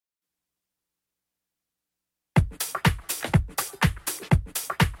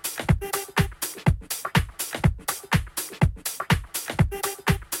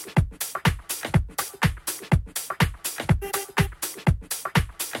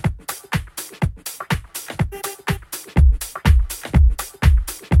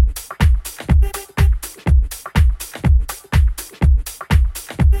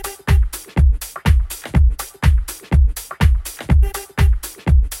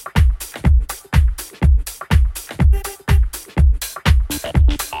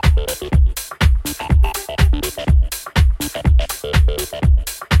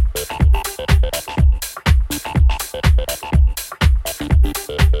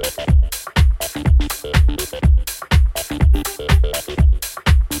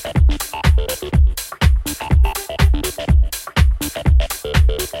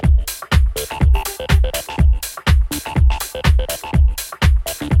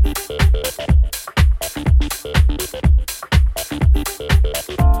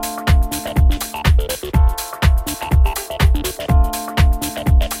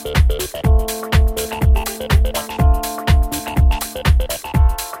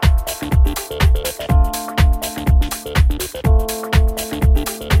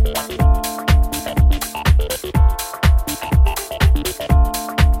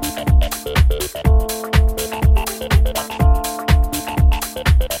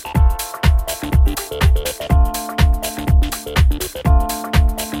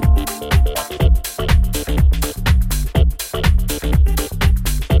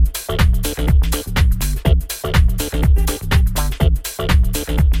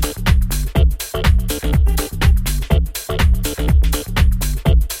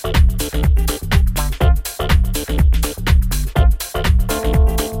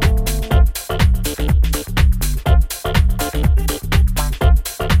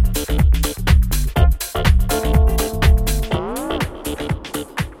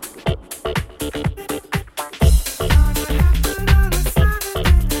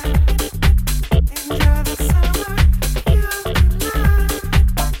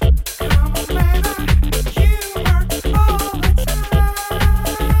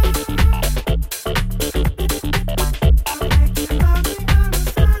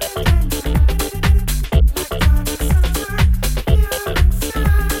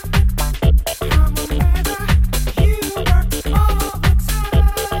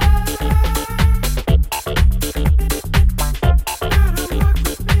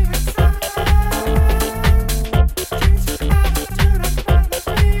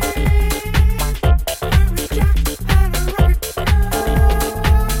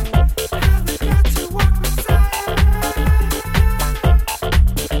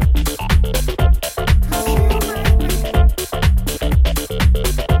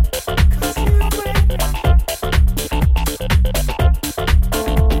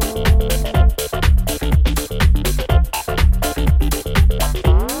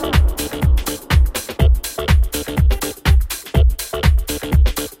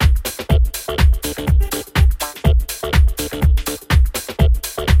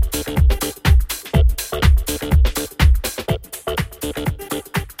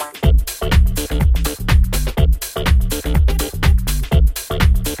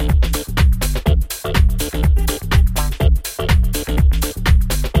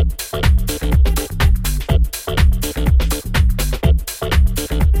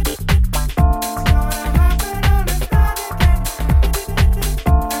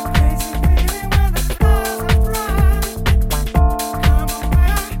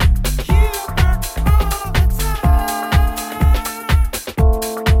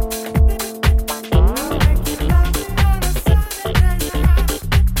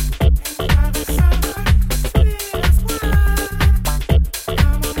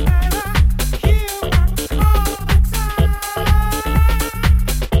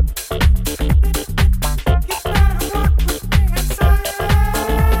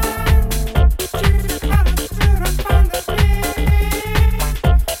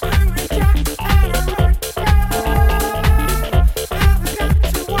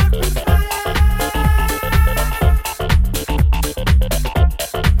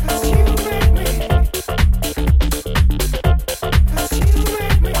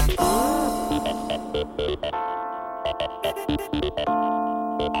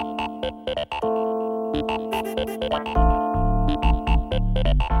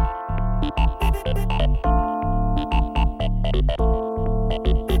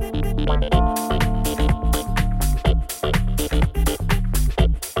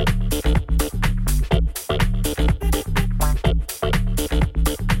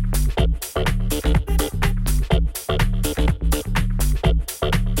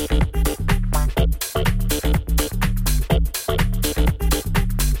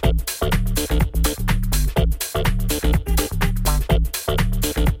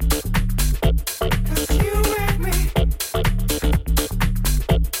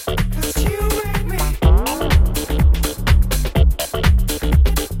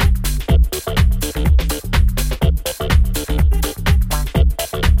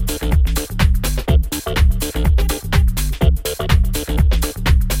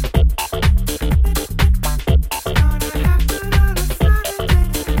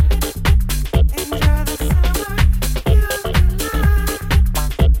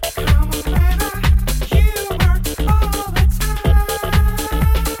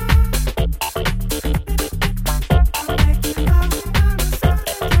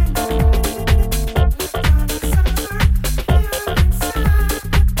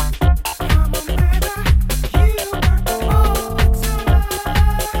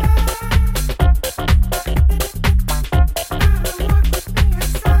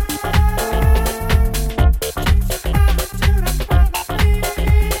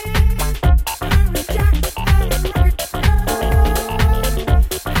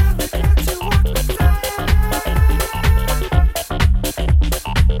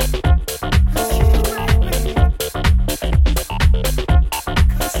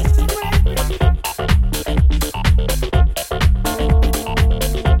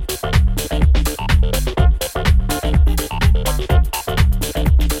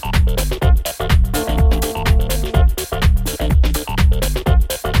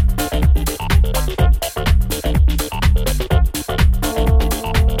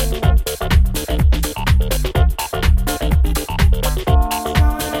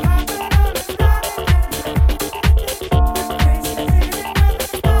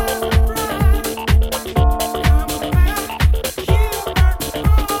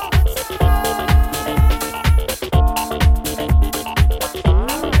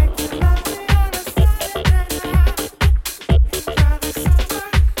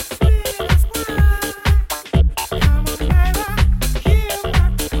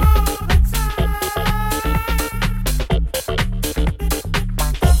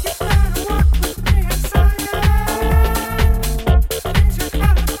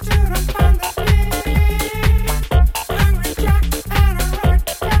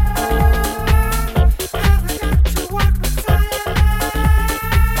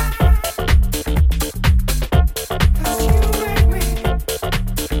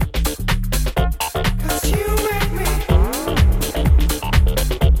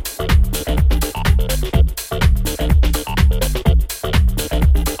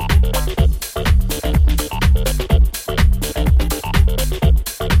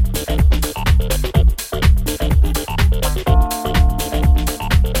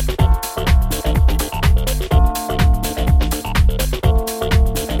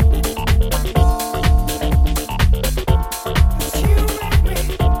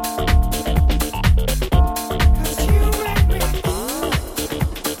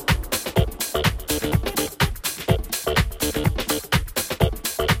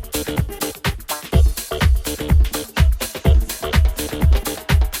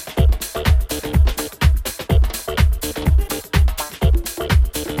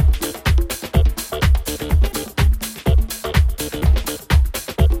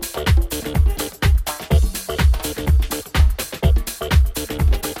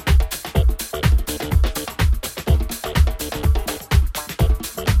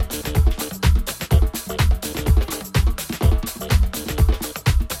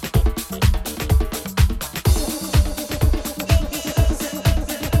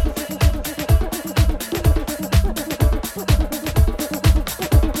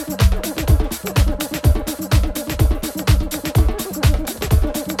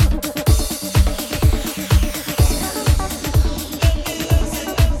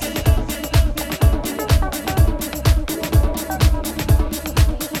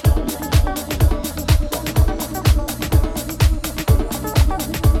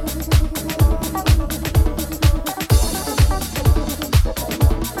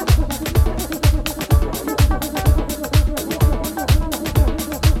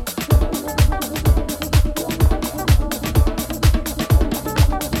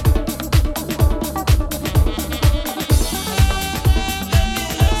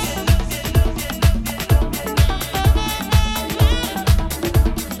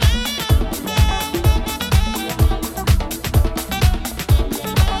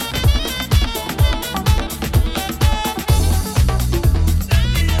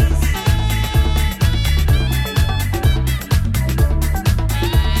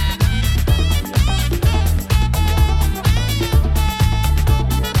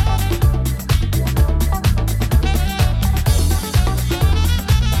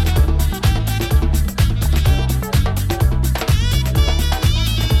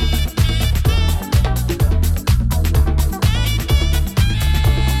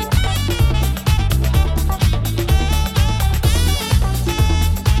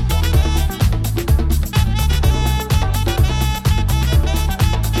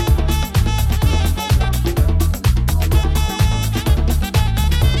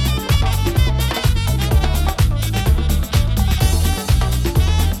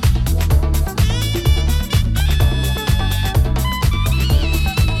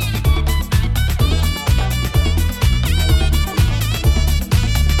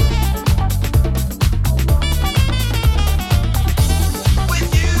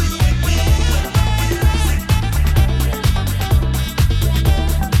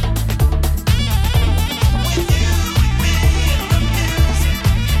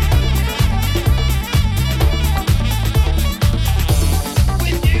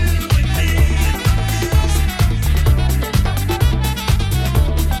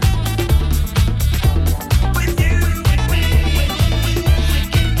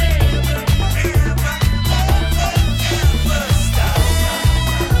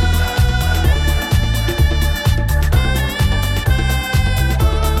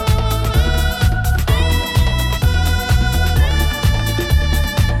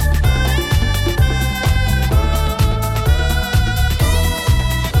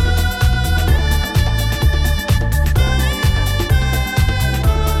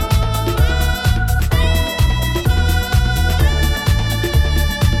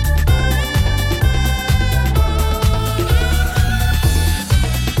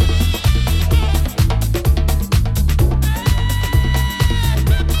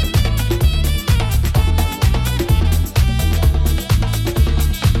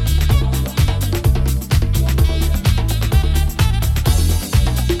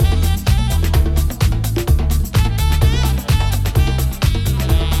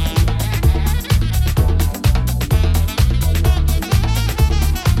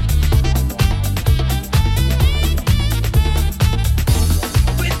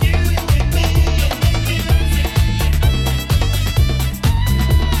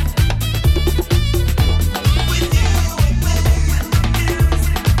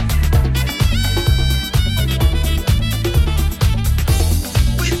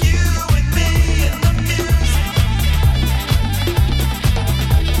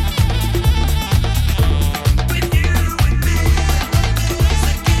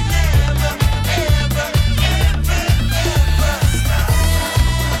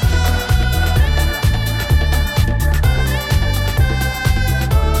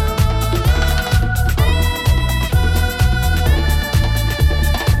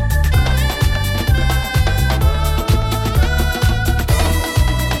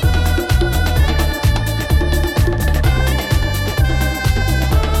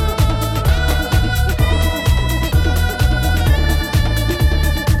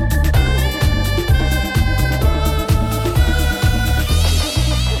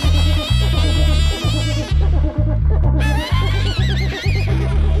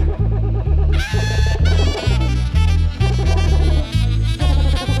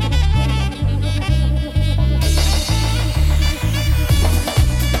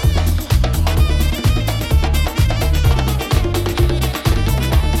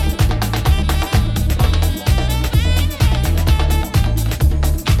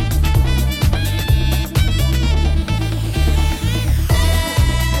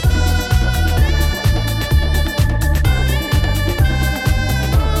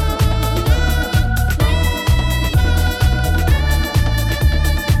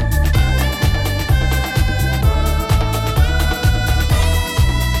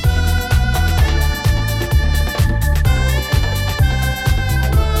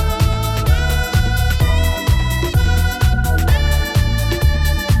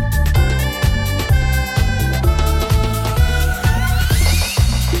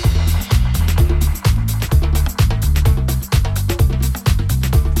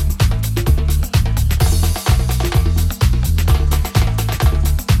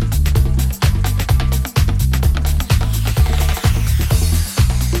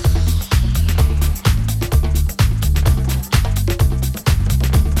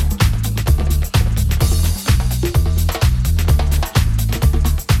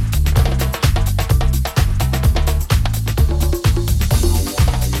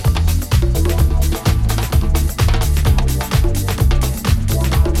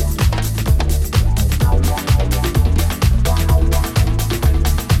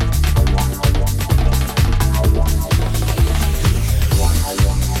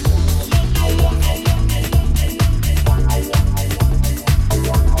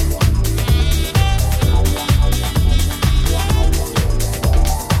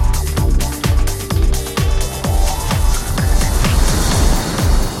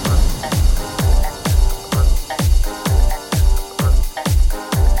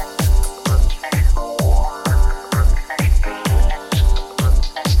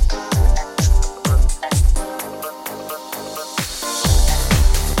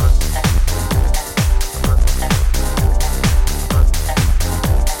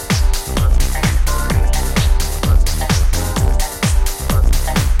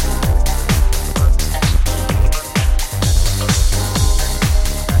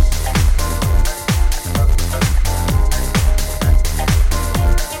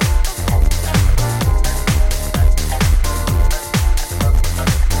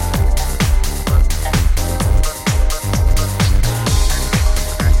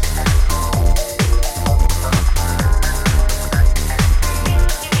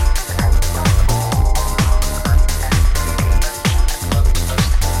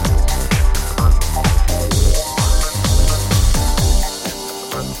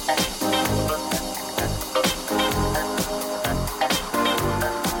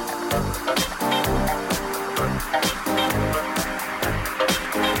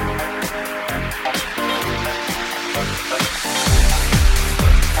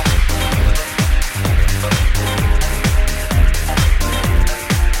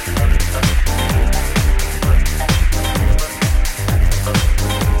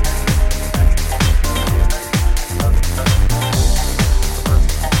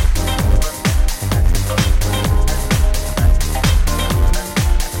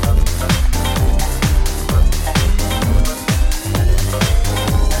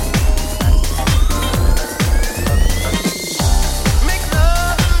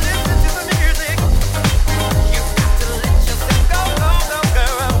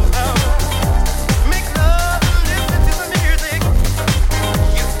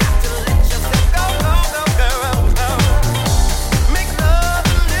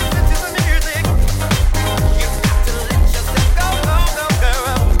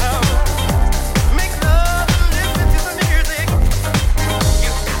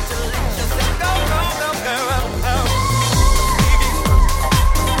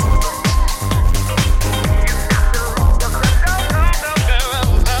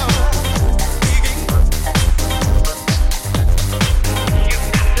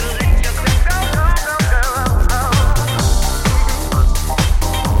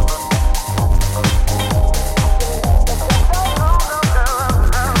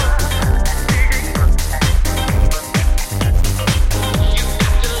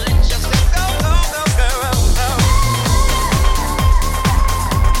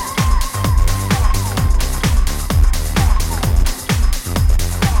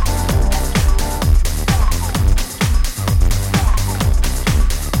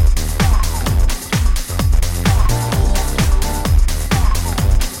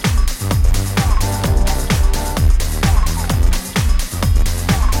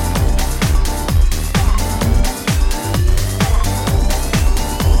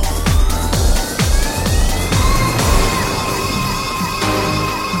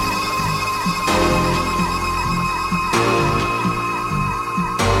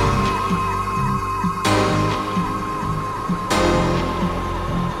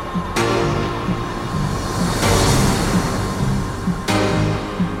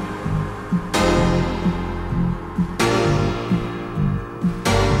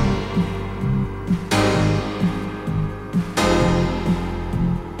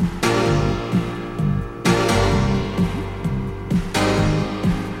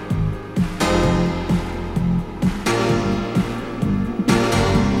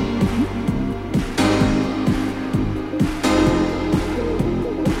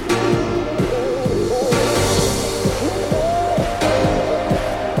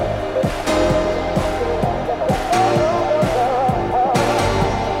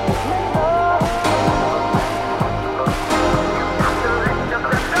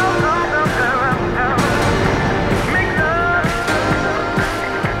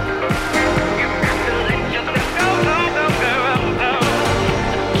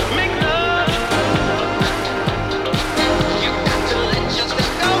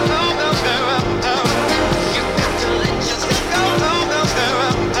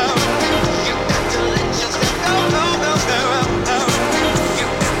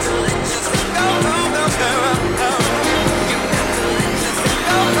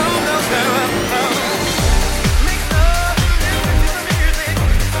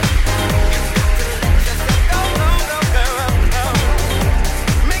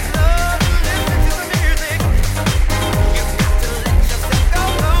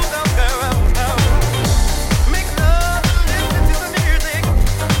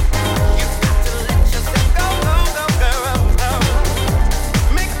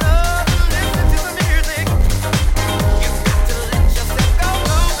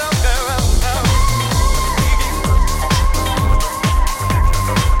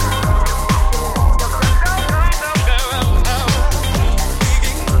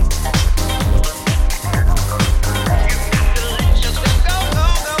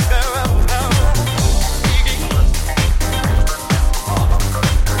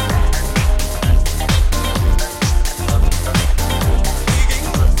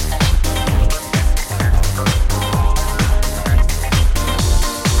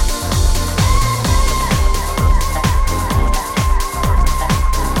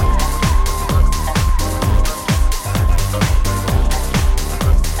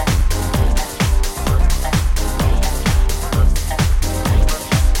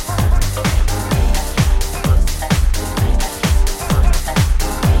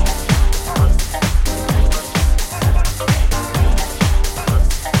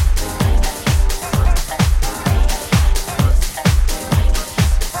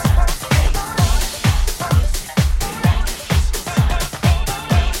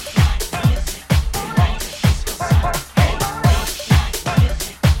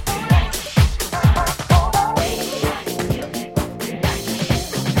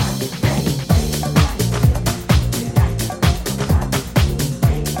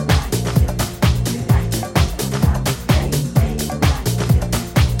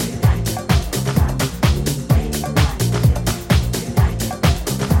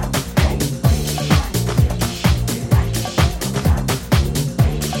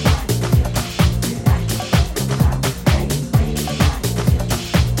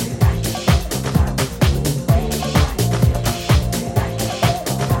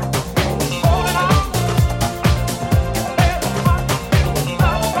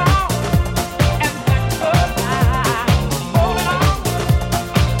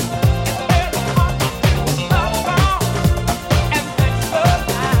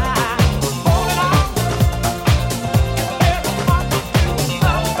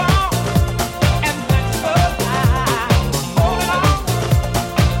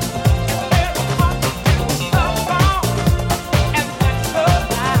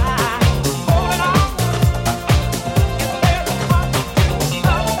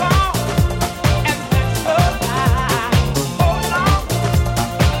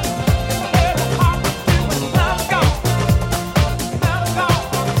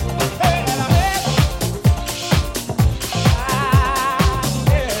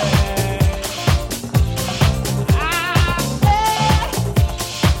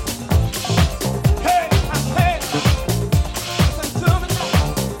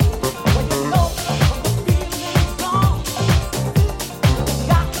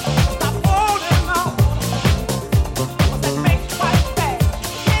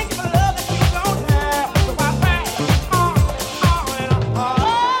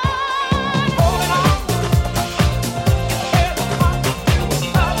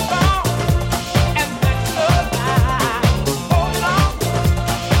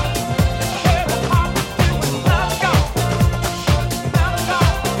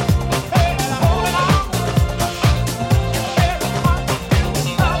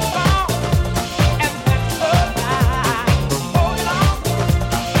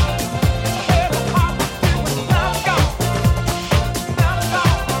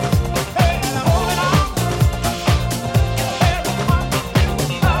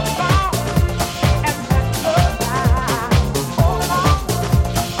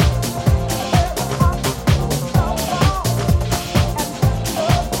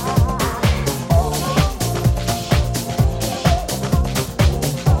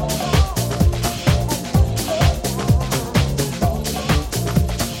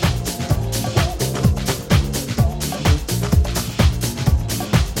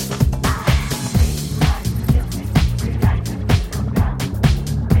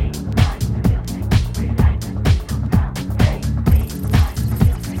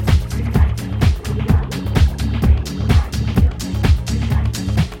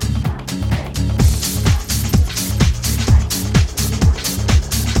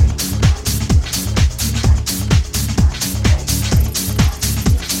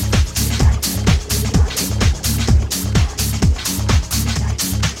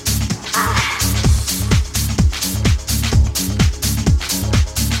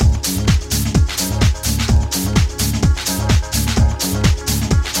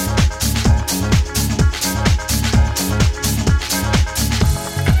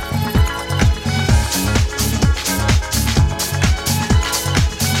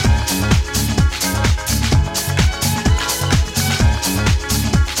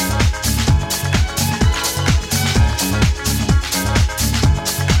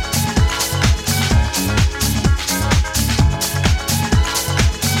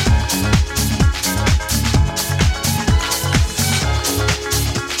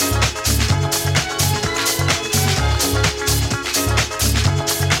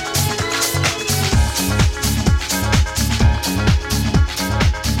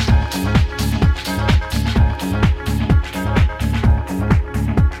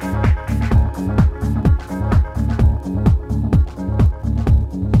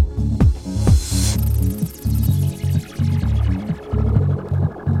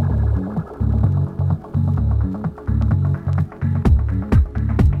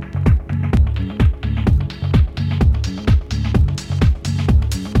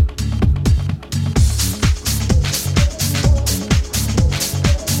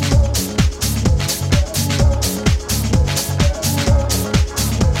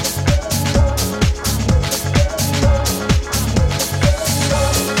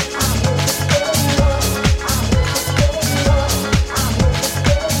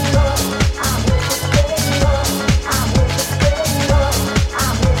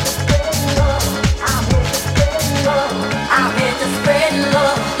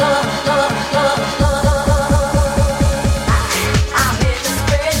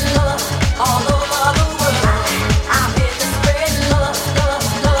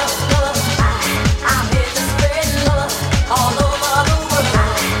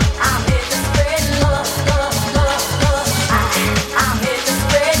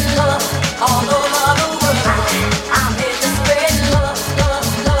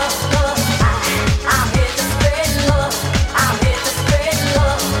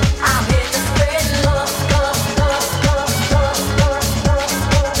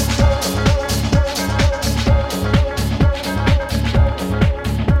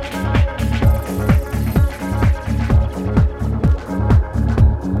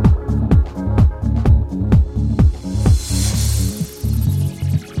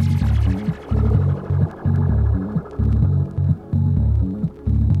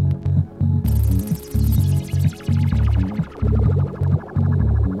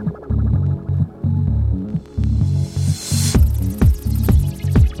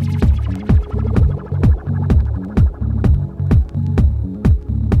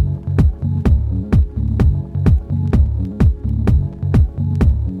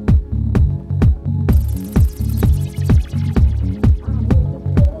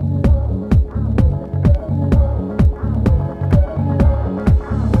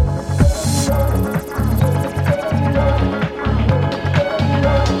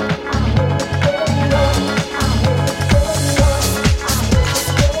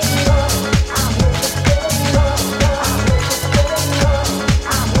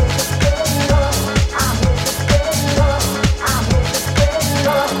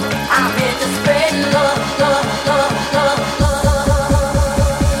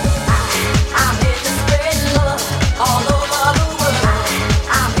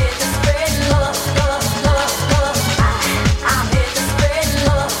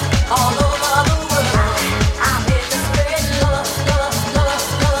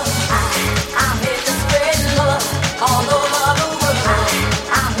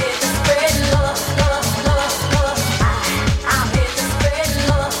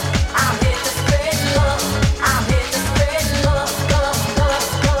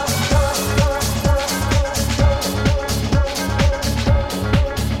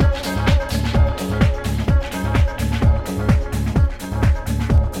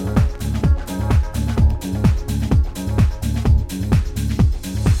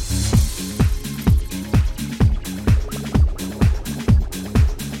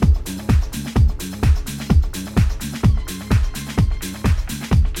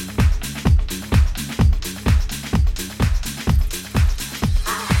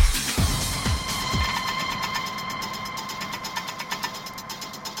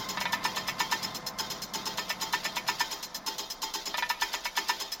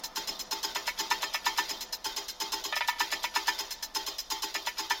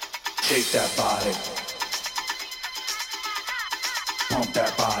Shake that body. Pump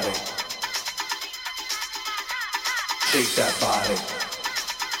that body. Shake that body.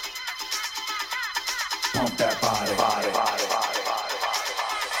 Pump that body. Body, body, body, body, body.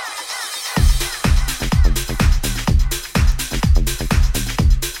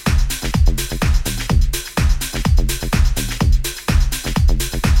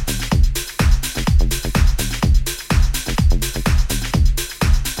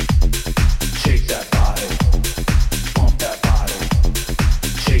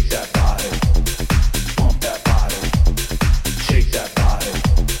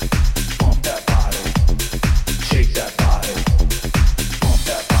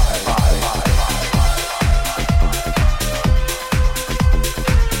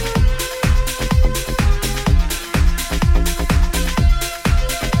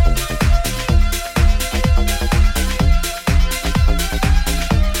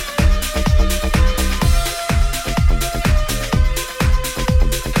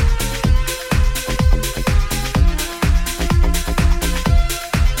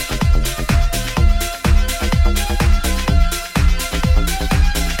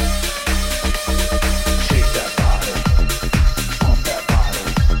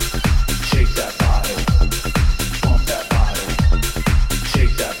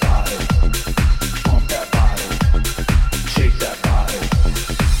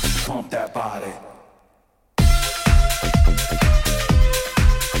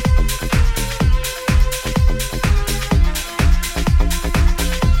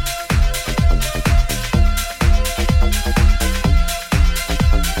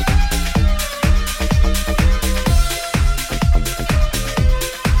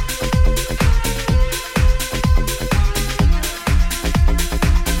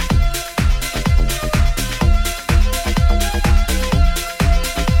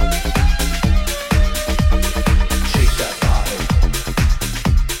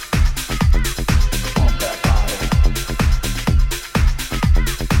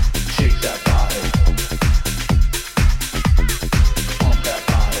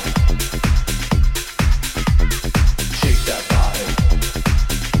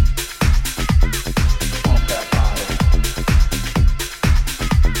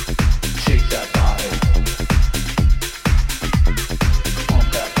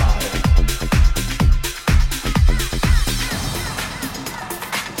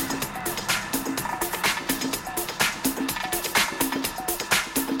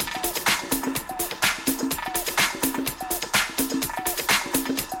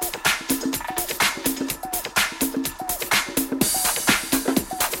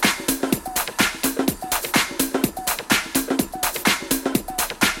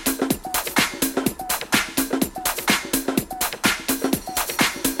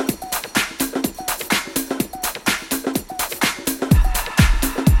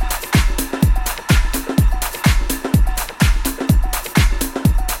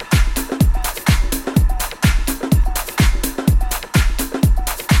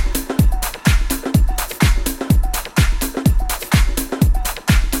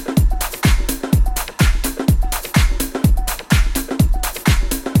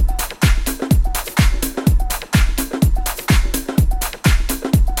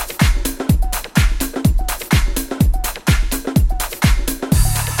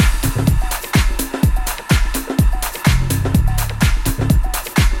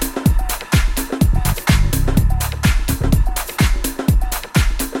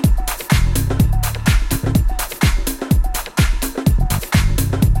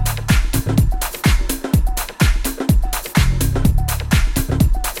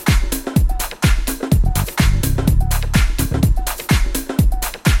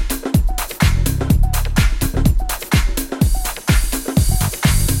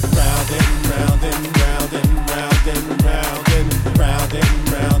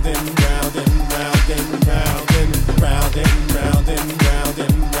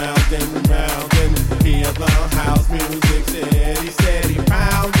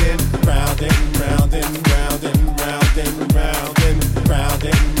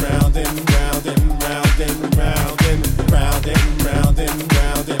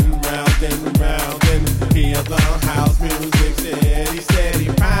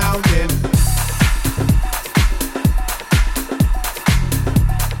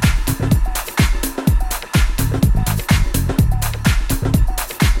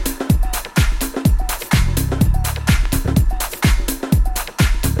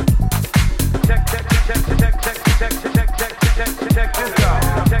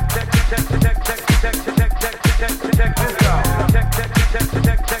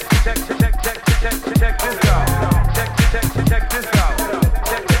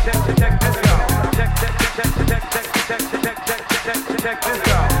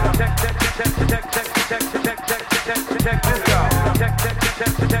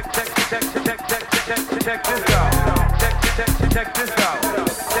 check this out. Check this out. Check this out.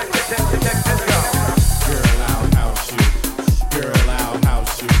 Girl, I'll house you. Girl, I'll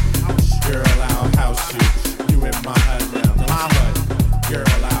house you. Girl, I'll house you. You in my hut now. My hut.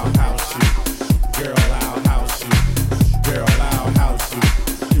 Girl, I'll house you. Girl, I'll house you. Girl, I'll house you.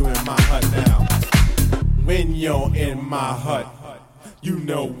 You in my hut now. When you're in my hut, you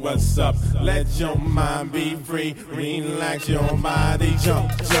know what's up. Let your mind be free. Relax your body.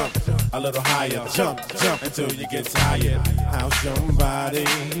 Jump, jump. A little higher. Jump, jump until you get tired. House your body.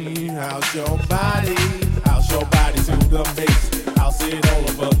 House your body. House your body to the base. House it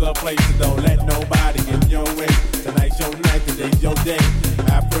all over the place. Don't let nobody in your way. Tonight's your night. Today's your day.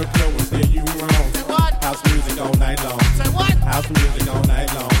 Africa will steer you wrong. Say what? House music all night long. Say what? House music all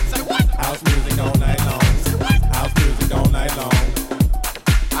night long. Say what? House music all night long. Say what? House music all night long.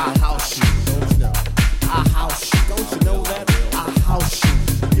 I house you. Don't you know? I house you. Don't you know that? I house you.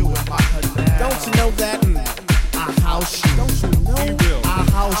 You in my hut now. Don't you know that? I house you. Don't you know? Be real. I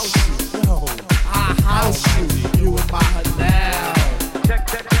house you. Yo. I house you. You in my hut now. Check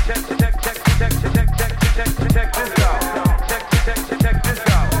this out. Check this out. Check this out. Check this out. Check this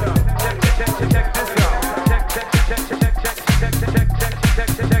out.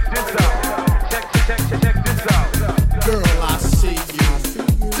 Check this out. Girl, I see you.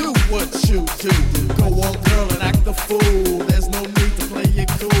 Do what you do. Go on, girl, and act the fool. There's no need to play it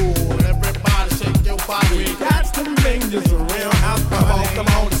cool. Everybody shake your body. We got some things around house. Come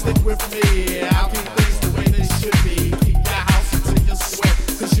on, stick with me. I'll keep things the way they should be. Keep your house until you sweat,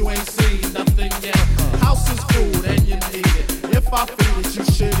 'cause you ain't seen nothing yet. House is food and you need it. If I feed it, you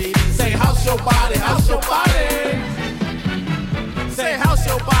should eat it. Say house your body, house your body. Say house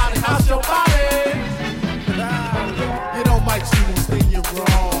your body, house your body. You know Mike Stevens think you're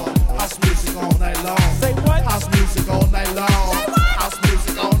wrong. House music all night long. Say what? House music all night long. House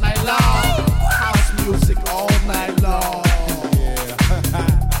music all night long. House music all night long. Yeah.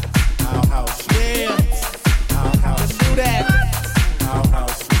 I'll house you. Yeah, I'll house do that. you. I'll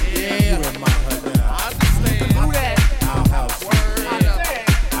house you. Yeah. You in my hut now. I understand. Do that. I'll house you.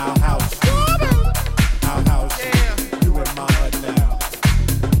 I'll house you. I'll house you. Yeah. You in my hut now.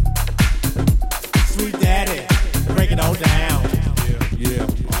 Sweet daddy, break it on down. Yeah.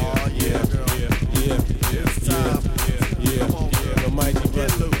 Oh yeah. Yeah. The mighty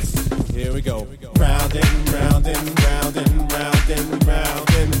get loose. Here we go. Roundin', roundin', roundin', roundin',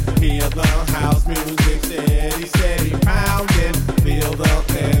 roundin'. Hear the house music steady, steady poundin'. Feel the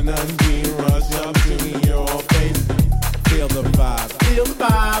energy rush up to your face. Feel the vibe, feel the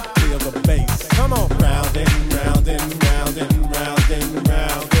vibe, feel the bass. Come on, roundin', roundin', roundin', roundin',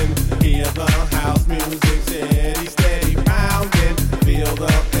 roundin'. Hear the house music steady, steady poundin'. Feel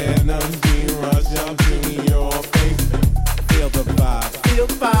the energy rush up to your face. Feel the vibe, feel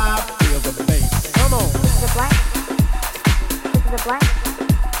the vibe, feel the bass. Come on. This is a blank. This is a blank.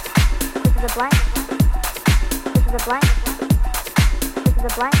 This is a blank. This is a blank. This is a blank. This is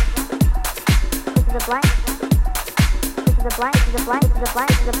a blank. This is a blank. This is a blank. This is a blank. This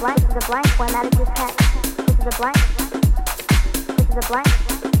is a blank. This is a blank. Formatted this text. This is a blank. This is a blank.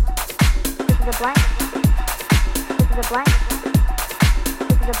 This is a blank. This is a blank.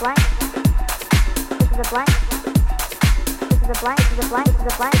 This is a blank. This is a blank. This is a blank. This is a blank. This is a blank. This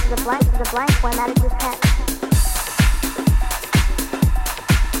is a blank. This is a blank. Formatted this text.